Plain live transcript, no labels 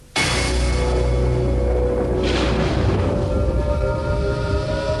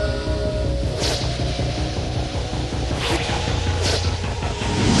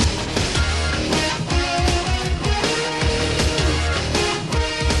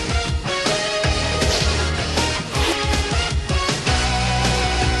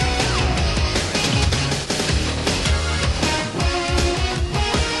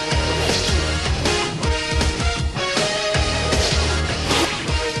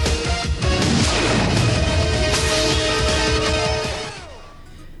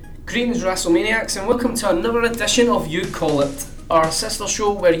Greetings WrestleManiacs and welcome to another edition of You Call It, our sister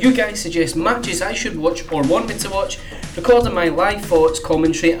show where you guys suggest matches I should watch or want me to watch, recording my live thoughts,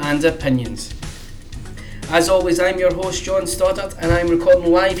 commentary and opinions. As always, I'm your host John Stoddart and I'm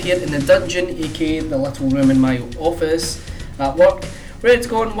recording live here in the dungeon, aka the little room in my office at work, ready to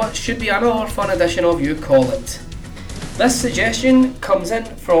go on what should be another fun edition of You Call It. This suggestion comes in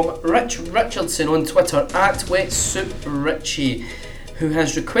from Rich Richardson on Twitter at WetSoupRichie, who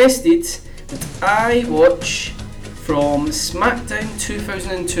has requested that I watch from SmackDown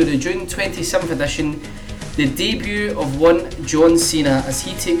 2002, the June 27th edition, the debut of one John Cena as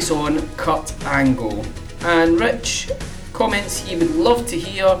he takes on Kurt Angle. And Rich comments he would love to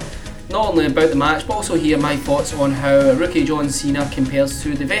hear not only about the match but also hear my thoughts on how rookie John Cena compares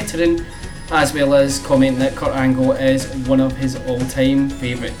to the veteran, as well as comment that Kurt Angle is one of his all-time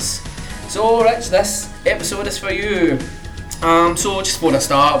favourites. So Rich, this episode is for you. So just before I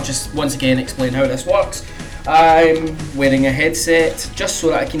start, just once again explain how this works. I'm wearing a headset just so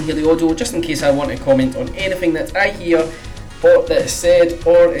that I can hear the audio, just in case I want to comment on anything that I hear or that is said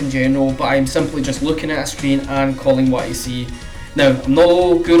or in general, but I'm simply just looking at a screen and calling what I see. Now, I'm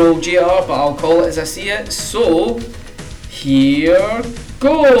no good old JR, but I'll call it as I see it, so here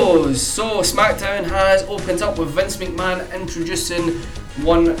goes. So SmackDown has opened up with Vince McMahon introducing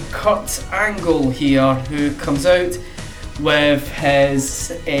one Kurt Angle here, who comes out with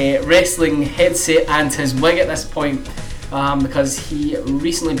his wrestling headset and his wig at this point, because he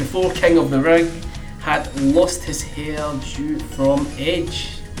recently, before King of the Ring, had lost his hair due from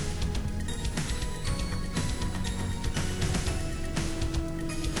age.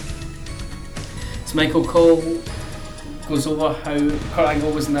 So Michael Cole goes over how Kurt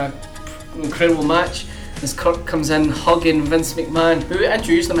Angle was in an incredible match as Kurt comes in hugging Vince McMahon, who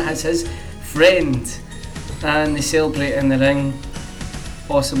introduced him as his friend. And they celebrate in the ring.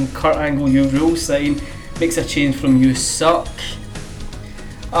 Awesome. Kurt Angle, you rule sign, makes a change from you suck.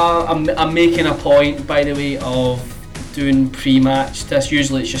 I'm making a point, by the way, of doing pre-match. This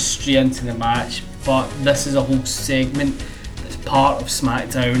usually it's just straight into the match, but this is a whole segment that's part of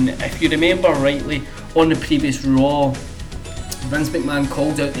SmackDown. If you remember rightly, on the previous Raw, Vince McMahon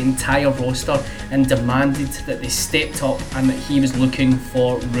called out the entire roster and demanded that they stepped up and that he was looking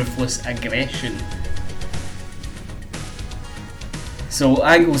for ruthless aggression. So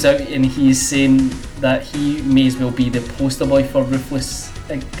Angle's out and he's saying that he may as well be the poster boy for ruthless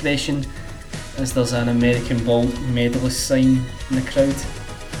aggression, as there's an American Bolt medalist sign in the crowd.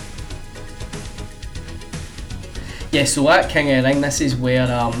 Yeah, so at King of the Ring, this is where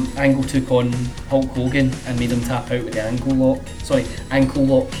Angle took on Hulk Hogan and made him tap out with the ankle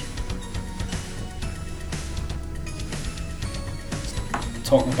lock.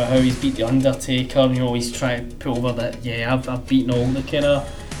 Talking about how he's beat the Undertaker, and you know, he's trying to put over that, yeah, I've beaten all the kind of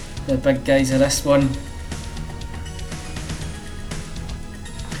the big guys of this one.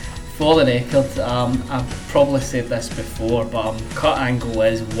 For the record, I've probably said this before, but Kurt Angle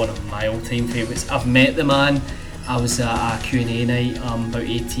is one of my all-time favourites. I've met the man. I was at a Q&A night about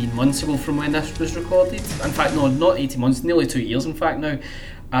 18 months ago from when this was recorded. In fact, no, not 18 months, nearly 2 years in fact now.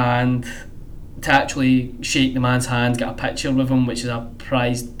 And to actually shake the man's hand, get a picture with him, which is a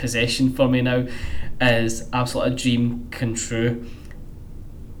prized possession for me now, is absolutely a dream come true.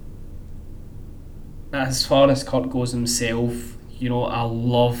 As far as Kurt goes himself, you know, I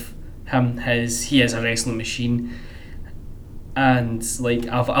love him. He is a wrestling machine, and like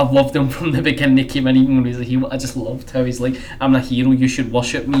I've loved him from the beginning. He came in, even when he was a heel, I just loved how he's like, I'm a hero, you should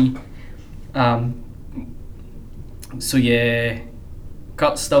worship me. So yeah,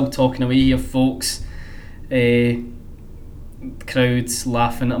 Kurt's still talking away here, folks. Crowd's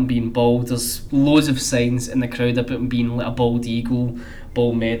laughing at him being bald. There's loads of signs in the crowd about him being like a bald eagle,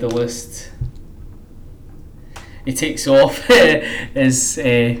 bald medalist. He takes off his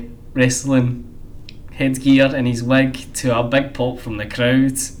wrestling headgear and his wig to a big pop from the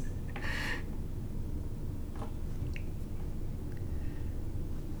crowd.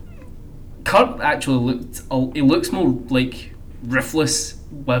 Kurt actually looks more like ruthless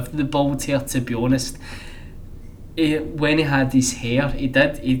with the bald hair, to be honest. When he had his hair,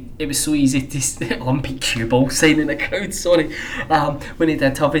 it was so easy to Olympic cue ball sign in the crowd, sorry. When he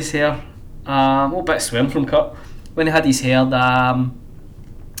did have his hair, a bit of swearing from Kurt. When he had his hair,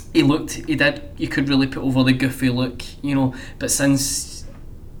 you could really put over the goofy look, you know, but since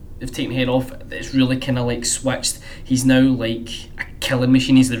they've taken the hair off, it's really kind of like switched. He's now like a killing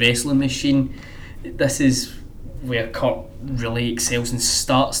machine, he's the wrestling machine. This is where Kurt really excels and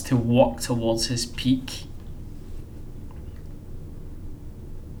starts to work towards his peak.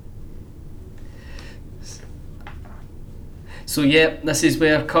 So yeah, this is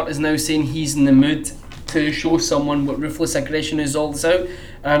where Kurt is now saying he's in the mood to show someone what ruthless aggression is all about,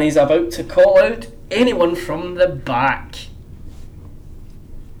 and he's about to call out anyone from the back.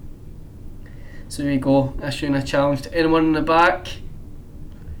 So here we go, issuing a challenge to anyone in the back.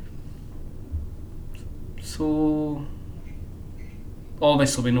 So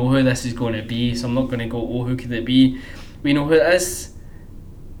obviously we know who this is going to be, so I'm not going to go, oh, who could it be? We know who it is.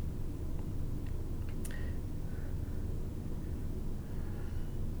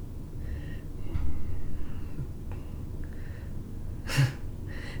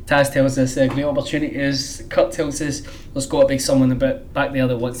 Taz tells us a great opportunity is. Kurt tells us there's got to be someone back there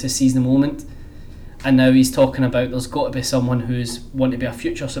that wants to seize the moment. And now he's talking about there's got to be someone who's want to be a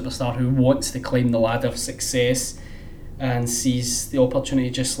future superstar who wants to climb the ladder of success and sees the opportunity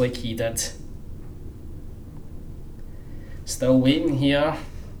just like he did. Still waiting here.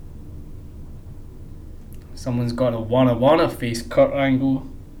 Someone's got a wanna face Kurt Angle.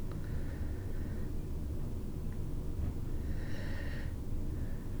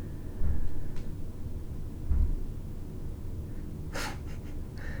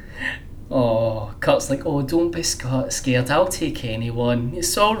 Oh, Kurt's like, oh, don't be scared, I'll take anyone.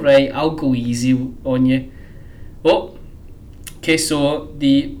 It's alright, I'll go easy on you. Oh, okay, so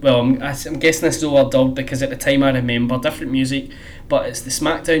I'm guessing this is overdubbed because at the time I remember different music, but it's the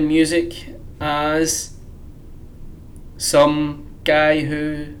SmackDown music as some guy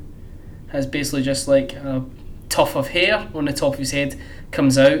who has basically just like a tuft of hair on the top of his head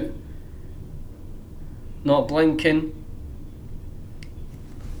comes out, not blinking.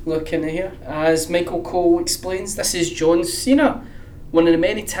 Looking here, as Michael Cole explains, this is John Cena, one of the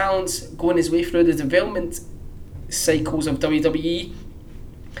many talents going his way through the development cycles of WWE.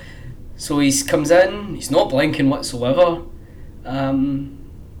 So he comes in, he's not blinking whatsoever.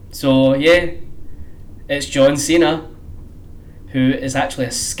 So yeah, it's John Cena, who is actually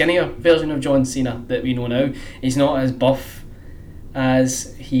a skinnier version of John Cena that we know now. He's not as buff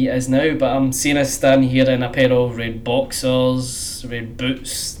as he is now, but Cena's standing here in a pair of red boxers, red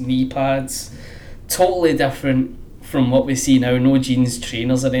boots, knee pads, totally different from what we see now. No jeans,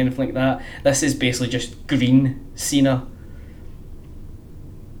 trainers or anything like that. This is basically just green Cena.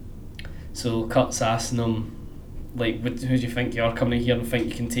 So Kurt's asking him, like, who do you think you are coming in here and think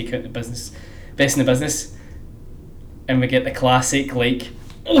you can take out the best in the business? And we get the classic, like,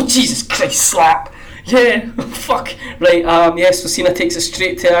 oh Jesus Christ, slap! Yeah, fuck. Right, so Cena takes it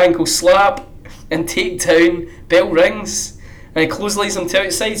straight to Angle, slap and takedown, bell rings, and he clotheslines him to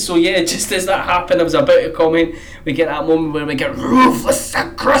outside. So yeah, just as that happened, I was about to comment, we get that moment where we get ruthless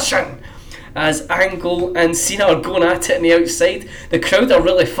aggression as Angle and Cena are going at it on the outside. The crowd are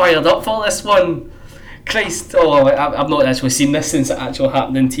really fired up for this one. Christ, I've not actually seen this since it actually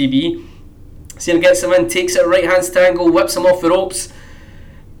happened on TV. Cena gets him in, takes it right hands to Angle, whips him off the ropes.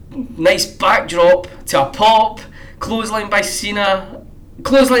 Nice backdrop to a pop, clothesline by Cena,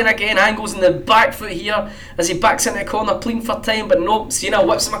 clothesline again, Angle's in the back foot here as he backs into the corner, pleading for time, but no, Cena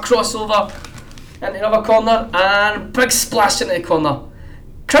whips him a crossover into another corner and big splash into the corner.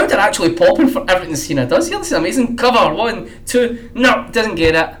 Crowd are actually popping for everything Cena does here. This is amazing. Cover, 1, 2, no, doesn't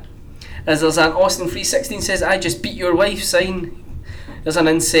get it. As there's an Austin 316 says, I just beat your wife sign. There's an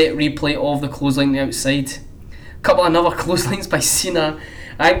inset replay of the clothesline on the outside. Couple of another clotheslines by Cena.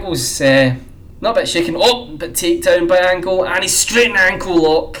 Angle's not a bit shaken, but takedown by Angle, and he's straight in the ankle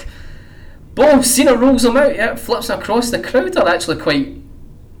lock. Boom, Cena rolls him out, flips him across. The crowd are actually quite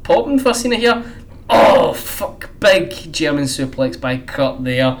popping for Cena here. Oh, fuck, big German suplex by Kurt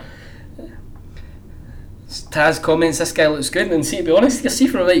there. Taz comments, this guy looks good, and see, to be honest, you see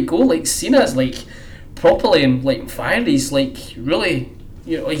from the right go, like, Cena's like properly and like fire. He's like really,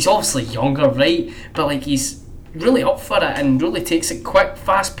 he's obviously younger, right? But like he's really up for it and really takes it quick,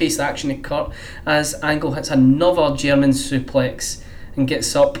 fast-paced action to Kurt as Angle hits another German suplex and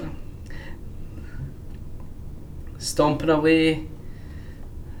gets up, stomping away.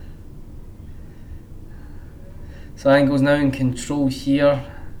 So Angle's now in control here,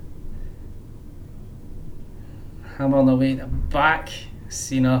 hammering away to back.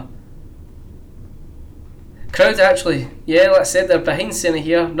 Cena. Crowd actually, like I said, they're behind Cena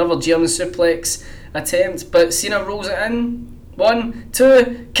here. Another German suplex attempt, but Cena rolls it in. 1,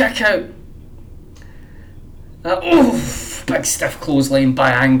 2, kick out. Big stiff clothesline by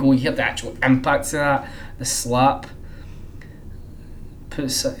Angle. You hear the actual impact of that. The slap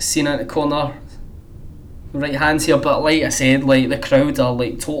puts Cena in the corner. Right hands here, but like I said, like the crowd are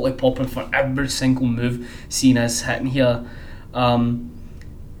like totally popping for every single move Cena's hitting here.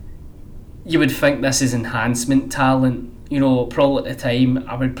 You would think this is enhancement talent probably at the time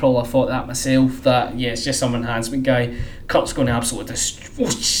I would probably have thought that myself, that yeah, it's just some enhancement guy. Kurt's going to absolutely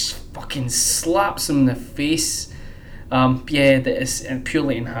fucking slaps him in the face. Yeah, that is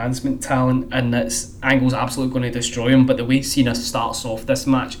purely enhancement talent, and that's Angle's absolutely going to destroy him. But the way Cena starts off this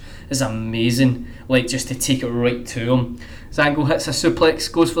match is amazing, like just to take it right to him. As Angle hits a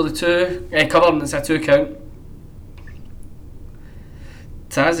suplex, goes for the cover, and it's a 2 count.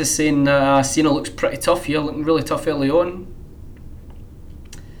 Taz is saying Cena looks pretty tough here, looking really tough early on.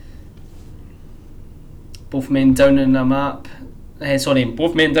 Both men down in the map.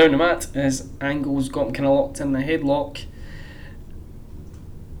 Both men down the mat as Angle's got him kind of locked in the headlock.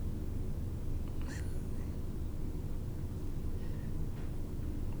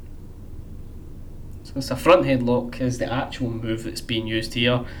 So it's a front headlock is the actual move that's being used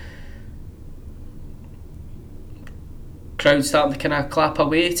here. Crowd starting to kind of clap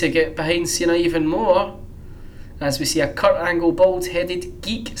away to get behind Cena even more as we see a Kurt Angle bald-headed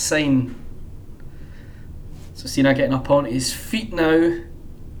geek sign. So Cena getting up on his feet now.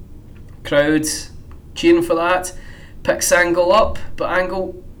 Crowd cheering for that. Picks Angle up, but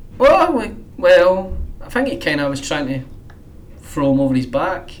Angle, well, I think he kind of was trying to throw him over his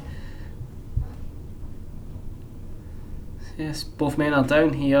back. Yes, both men are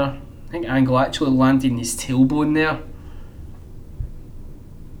down here. I think Angle actually landed his tailbone there.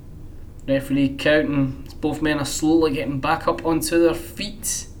 Referee counting. Both men are slowly getting back up onto their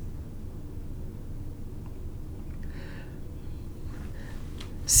feet.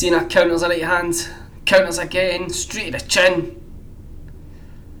 Cena counters a right hand, counters again, straight to the chin.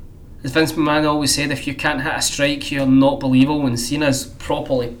 As Vince McMahon always said, if you can't hit a strike, you're not believable, and Cena's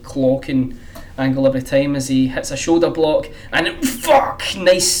properly clocking Angle every time as he hits a shoulder block, and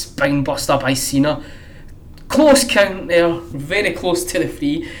nice spine buster by Cena. Close count there, very close to the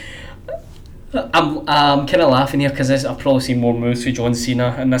 3. I'm kind of laughing here because I've probably seen more moves for John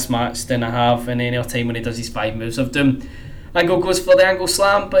Cena in this match than I have in any other time when he does his 5 moves of doom. Angle goes for the Angle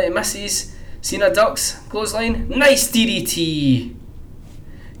slam, but it misses. Cena ducks, clothesline, nice DDT.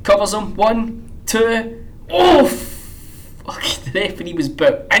 Covers him, 1, 2, the referee was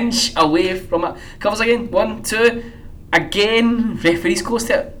about an inch away from it. Covers again, 1, 2, again, referee's close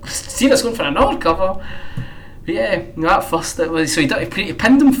to it. Cena's going for another cover. But yeah, that first, he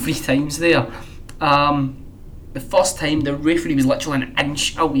pinned him 3 times there. The first time, the referee was literally an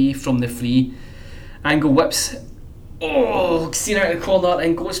inch away from the 3. Angle whips Cena out of the corner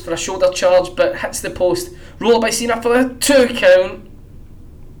and goes for a shoulder charge, but hits the post. Roll by Cena for the 2 count.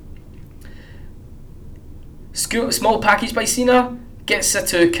 Small package by Cena, gets a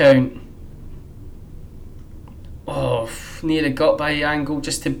 2 count. Near the gut by Angle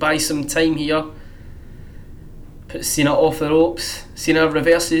just to buy some time here. Puts Cena off the ropes. Cena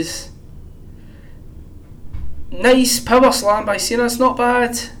reverses. Nice power slam by Cena, it's not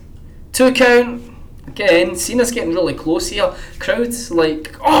bad. 2 count. Again, Cena's getting really close here. Crowd's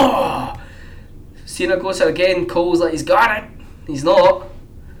like, Cena goes it again. Cole's like, he's got it. He's not.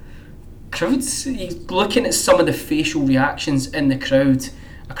 Crowd's looking at some of the facial reactions in the crowd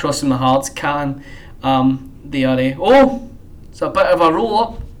across from the hard can. They are it's a bit of a roll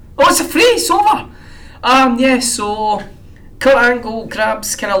up. It's a free, it's over. So Kurt Angle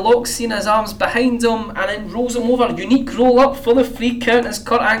grabs, kind of locks Cena's arms behind him and then rolls him over. Unique roll up for the 3 count as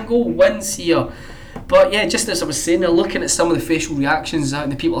Kurt Angle wins here. But yeah, just as I was saying, they're looking at some of the facial reactions and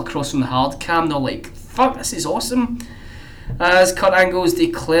the people across from the hard cam. They're like, fuck, this is awesome. As Kurt Angle is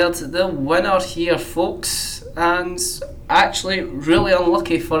declared the winner here, folks. And actually, really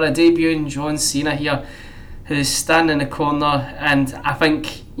unlucky for a debuting John Cena here, who's standing in the corner. And I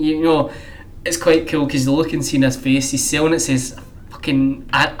think, it's quite cool because the look in Cena's face, he's selling it, says, fucking,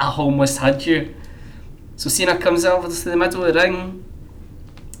 I almost had you. So Cena comes over to the middle of the ring,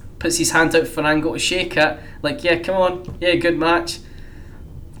 puts his hand out for Angle to shake it, like, yeah, come on, yeah, good match.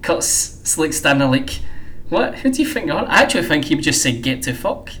 Kurt's like standing there like, what? Who do you think you are? I actually think he just said get to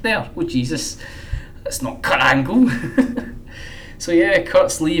fuck there. Oh Jesus, that's not Kurt Angle. So yeah,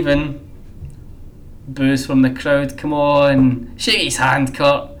 Kurt's leaving. Boos from the crowd, come on, shake his hand,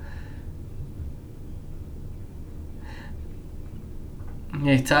 Kurt.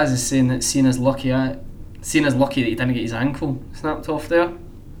 Yeah, Taz is saying that Cena's lucky that he didn't get his ankle snapped off there.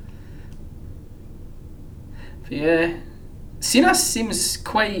 But yeah, Cena seems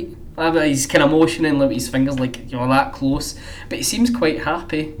quite, he's kind of motioning with his fingers like you're that close, but he seems quite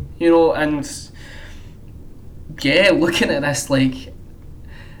happy, and yeah, looking at this, like,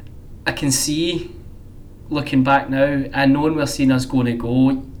 I can see, looking back now and knowing where Cena's going to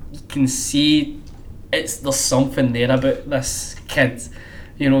go, you can see there's something there about this kid.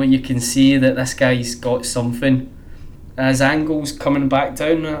 You can see that this guy's got something. As Angle's coming back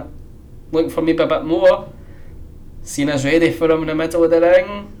down, looking for maybe a bit more. Cena's ready for him in the middle of the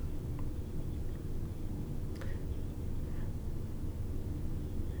ring.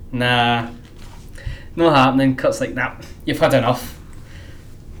 Nah, not happening. Kurt's like, nah, you've had enough.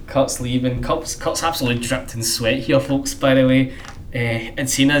 Kurt's leaving. Kurt's absolutely dripped in sweat here, folks, by the way. And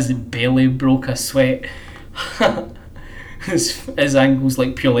Cena's barely broke a sweat. his Angle's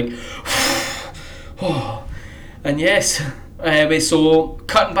like pure like oh. And yes, so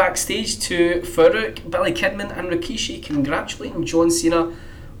cutting backstage to Farouk, Billy Kidman and Rikishi congratulating John Cena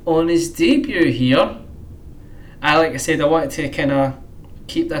on his debut here. Like I said, I wanted to kind of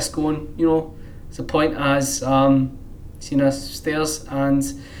keep this going, it's a point as Cena stares, and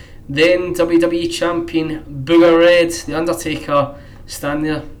then WWE Champion Booger Red, The Undertaker,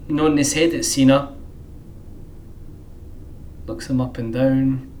 standing there nodding his head at Cena, looks him up and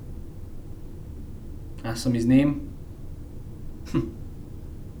down, asks him his name,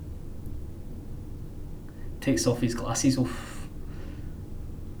 takes off his glasses. Oof.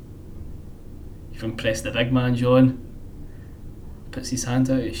 You've impressed the big man, John. Puts his hand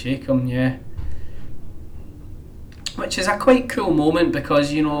out to shake him, yeah. Which is a quite cool moment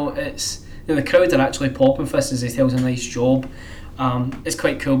because, it's the crowd are actually popping for this as he tells a nice job. It's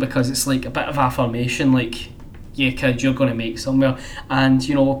quite cool because it's like a bit of affirmation, like, yeah kid, you're going to make somewhere. And,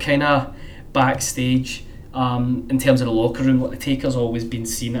 kind of backstage, in terms of the locker room, like the Taker's always been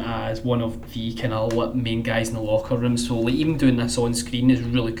seen as one of the kind of main guys in the locker room, so like even doing this on screen is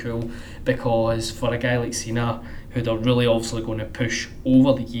really cool because for a guy like Cena, who they're really obviously going to push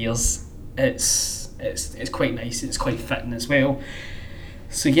over the years, it's quite nice, it's quite fitting as well.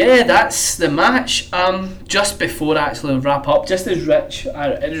 So yeah, that's the match. Just before I actually wrap up, just as Rich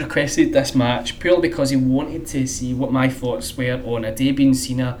requested this match purely because he wanted to see what my thoughts were on a debuting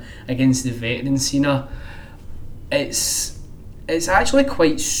Cena against the veteran Cena. It's actually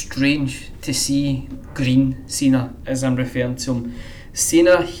quite strange to see Green Cena, as I'm referring to him.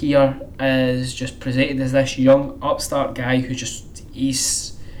 Cena here is just presented as this young upstart guy who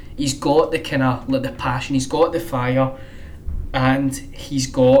he's got the kind of like the passion, he's got the fire, and he's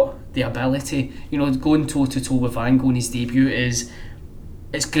got the ability. Going toe to toe with Angle in his debut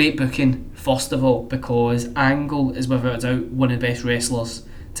it's great booking, first of all, because Angle is without a doubt one of the best wrestlers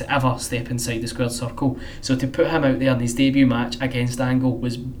to ever step inside the squared circle. So to put him out there in his debut match against Angle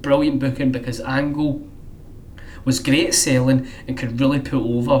was brilliant booking because Angle was great at selling and could really put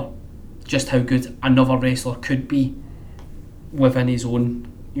over just how good another wrestler could be within his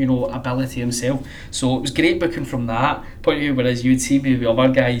own ability himself. So it was great booking from that point of view, whereas you'd see maybe other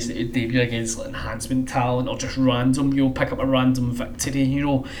guys that would debut against like enhancement talent or just random, pick up a random victory,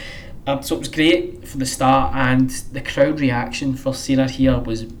 so it was great for the start, and the crowd reaction for Cena here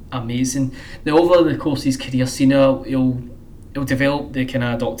was amazing. Now over the course of his career, Cena he'll develop the kind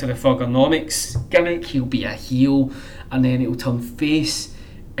of Doctor of Thuganomics gimmick. He'll be a heel and then he'll turn face,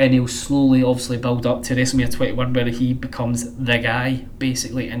 and he'll slowly obviously build up to WrestleMania 21 where he becomes the guy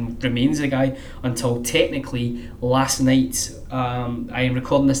basically and remains the guy until technically last night. I am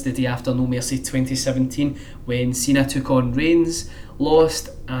recording this the day after No Mercy 2017 when Cena took on Reigns, lost,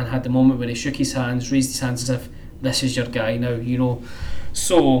 and had the moment where he shook his hands, raised his hands as if this is your guy now,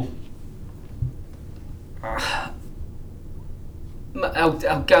 So I'll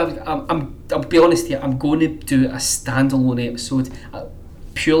be honest here, I'm going to do a standalone episode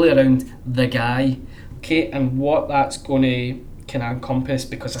purely around the guy, okay, and what that's going to kind of encompass,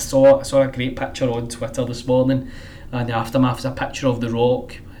 because I saw a great picture on Twitter this morning, and the aftermath is a picture of The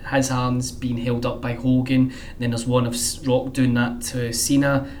Rock, his hands being held up by Hogan, and then there's one of Rock doing that to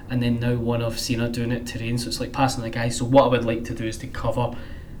Cena, and then now one of Cena doing it to Reigns, so it's like passing the guy. So what I would like to do is to cover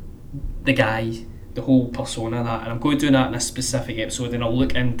the guy, the whole persona of that, and I'm going to do that in a specific episode, and I'll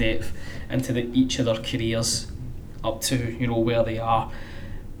look in depth into each of their careers up to where they are.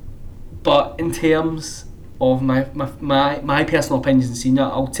 But in terms of my personal opinions on Cena,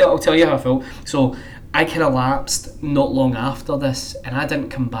 I'll tell you how I felt. So I kind of lapsed not long after this, and I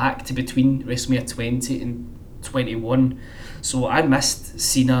didn't come back to between WrestleMania 20 and 21. So I missed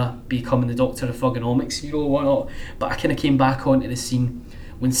Cena becoming the Doctor of Thuganomics, whatnot. But I kind of came back onto the scene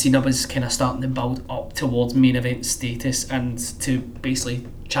when Cena was kind of starting to build up towards main event status and to basically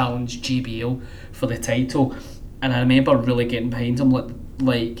challenge JBL for the title. And I remember really getting behind him.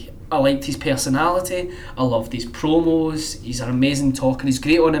 Like I liked his personality, I loved his promos, he's an amazing talker, he's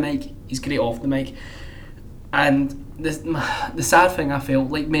great on the mic, he's great off the mic. And the sad thing I felt,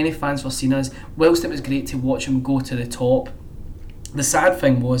 like many fans for Cena, is whilst it was great to watch him go to the top, the sad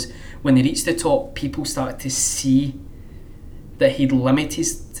thing was when he reached the top, people started to see that he'd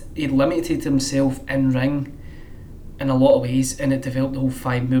limited himself in ring, in a lot of ways, and it developed the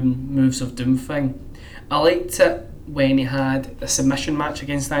whole moves of Doom thing. I liked it when he had a submission match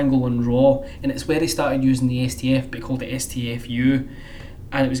against Angle on Raw, and it's where he started using the STF, but he called it STFU,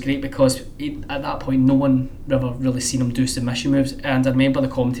 and it was great because at that point no one ever really seen him do submission moves, and I remember the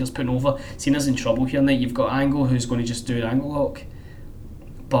commentators putting over, Cena's in trouble here now. You've got Angle who's going to just do an angle lock,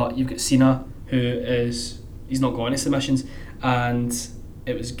 but you've got Cena he's not got any submissions, and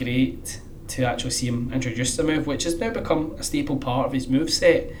it was great to actually see him introduce the move, which has now become a staple part of his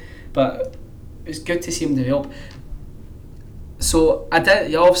moveset, but it's good to see him develop. So I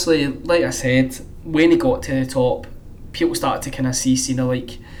did, obviously, like I said, when he got to the top, people started to kind of see Cena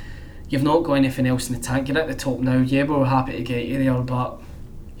like, you've not got anything else in the tank, you're at the top now, yeah, we're happy to get you there, but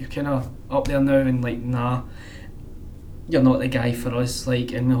you're kind of up there now, and like, nah, you're not the guy for us.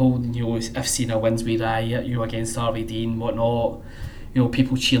 Like, in the whole, if Cena wins with Riot, against RVD and whatnot,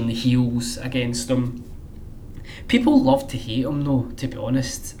 people cheering the heels against him. People love to hate him though, to be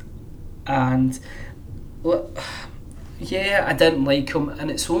honest, and yeah, I didn't like him,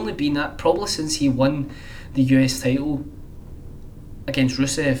 and it's only been that probably since he won the US title against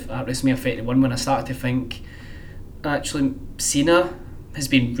Rusev at WrestleMania 31 when I started to think, actually, Cena has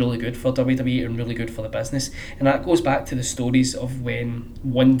been really good for WWE and really good for the business. And that goes back to the stories of when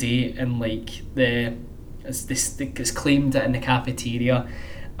one day in like it's claimed that in the cafeteria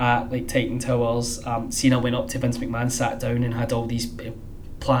at like Titan Towers, Cena went up to Vince McMahon, sat down and had all these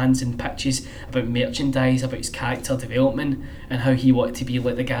plans and pitches about merchandise, about his character development and how he wanted to be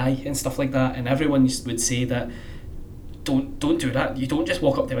like the guy and stuff like that, and everyone would say that don't do that. You don't just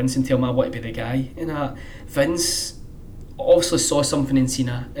walk up to Vince and tell him I want to be the guy. And Vince obviously saw something in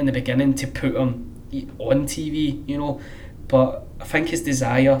Cena in the beginning to put him on TV, but I think his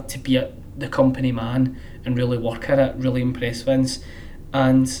desire to be the company man and really work at it really impressed Vince.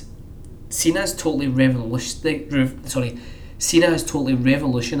 And Cena has totally revolutionised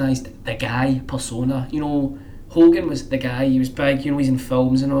the guy persona. Hogan was the guy, he was big, he's in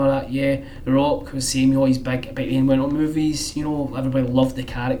films and all that, yeah. The Rock was the same, he's big, but he went on movies, everybody loved the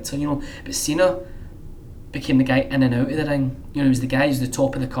character, but Cena became the guy in and out of the ring. He was the guy who's the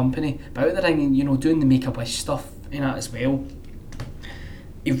top of the company, but out of the ring, doing the Make-A-Wish stuff and that as well.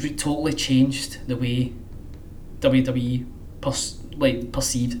 He totally changed the way WWE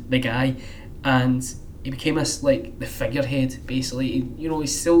perceived the guy, and he became the figurehead basically.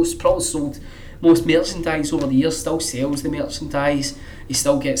 He's probably sold most merchandise over the years, still sells the merchandise, he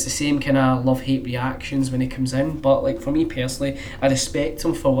still gets the same kind of love-hate reactions when he comes in, but for me personally, I respect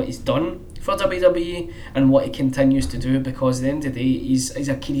him for what he's done for WWE and what he continues to do, because at the end of the day, he's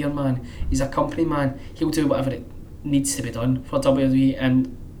a career man, he's a company man, he'll do whatever it needs to be done for WWE.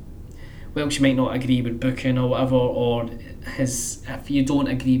 And whilst you might not agree with booking or whatever, or if you don't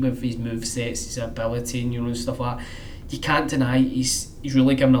agree with his movesets, his ability and stuff like that, you can't deny he's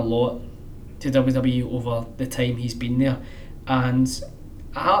really given a lot to WWE over the time he's been there. And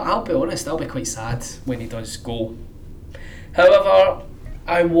I'll be honest, I'll be quite sad when he does go. However,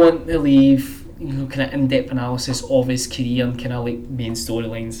 I want to leave kind of in-depth analysis of his career and kind of main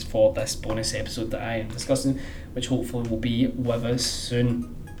storylines for this bonus episode that I am discussing, which hopefully will be with us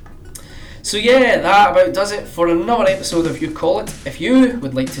soon. So yeah, that about does it for another episode of You Call It. If you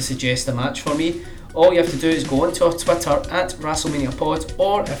would like to suggest a match for me, all you have to do is go onto our Twitter at WrestleManiaPod,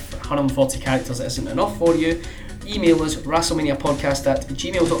 or if 140 characters isn't enough for you, email us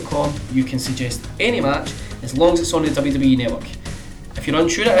WrestleManiaPodcast@gmail.com. You can suggest any match as long as it's on the WWE network. If you're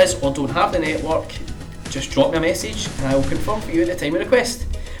unsure it is or don't have the network, just drop me a message and I will confirm for you at the time of request.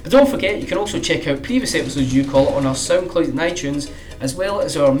 But don't forget, you can also check out previous episodes You Call It on our SoundCloud and iTunes, as well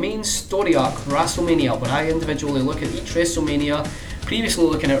as our main story arc, WrestleMania, where I individually look at each WrestleMania, previously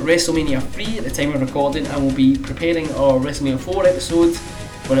looking at WrestleMania 3 at the time of recording, and we'll be preparing our WrestleMania 4 episode,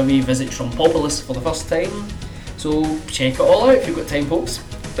 where we visit Trumpopolis for the first time. So check it all out if you've got time, folks.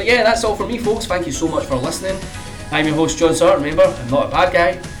 But yeah, that's all from me, folks. Thank you so much for listening. I'm your host, John Sart. Remember, I'm not a bad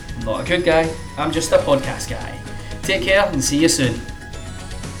guy, I'm not a good guy, I'm just a podcast guy. Take care and see you soon.